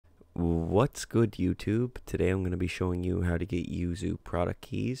What's good, YouTube? Today I'm going to be showing you how to get Yuzu product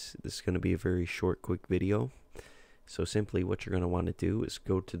keys. This is going to be a very short, quick video. So simply what you're going to want to do is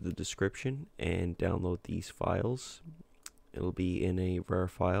go to the description and download these files. It'll be in a RAR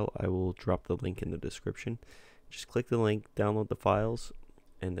file. I will drop the link in the description. Just click the link, download the files,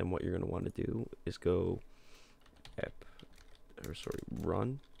 and then what you're going to want to do is go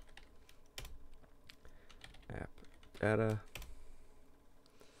run app data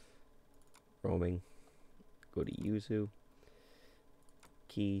roaming, go to Yuzu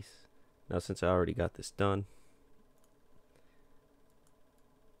keys. Now since I already got this done,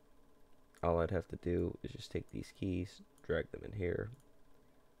 all I'd have to do is just take these keys, drag them in here,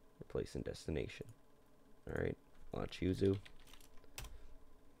 replace in destination. Alright, launch Yuzu.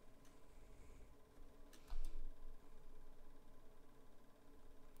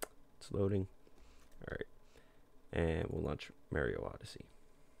 It's loading. Alright, and we'll launch Mario Odyssey.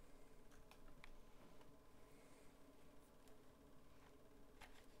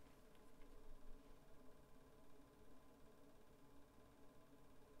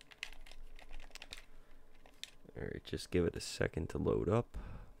 Alright, just give it a second to load up.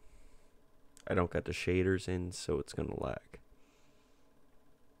 I don't got the shaders in, so it's gonna lag.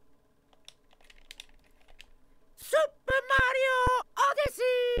 Super Mario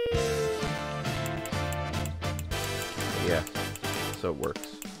Odyssey! Yeah, so it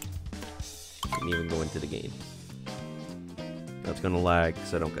works. You can even go into the game. Now it's gonna lag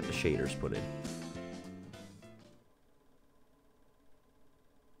because I don't got the shaders put in.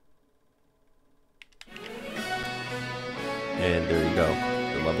 And there you go,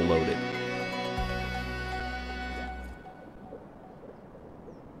 the level loaded.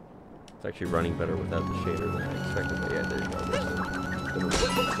 It's actually running better without the shader than I expected, but yeah, there you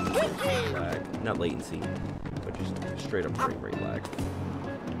go. Lag. Not latency, but just straight up frame rate lag.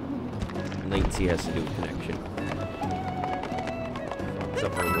 And latency has to do with connection.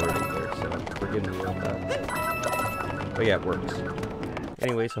 Stuff my wording there, so forgive me on that. But yeah, it works.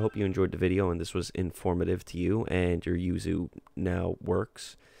 Anyways, I hope you enjoyed the video and this was informative to you and your Yuzu now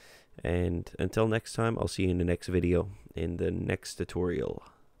works. And until next time, I'll see you in the next video, in the next tutorial.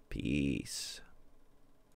 Peace.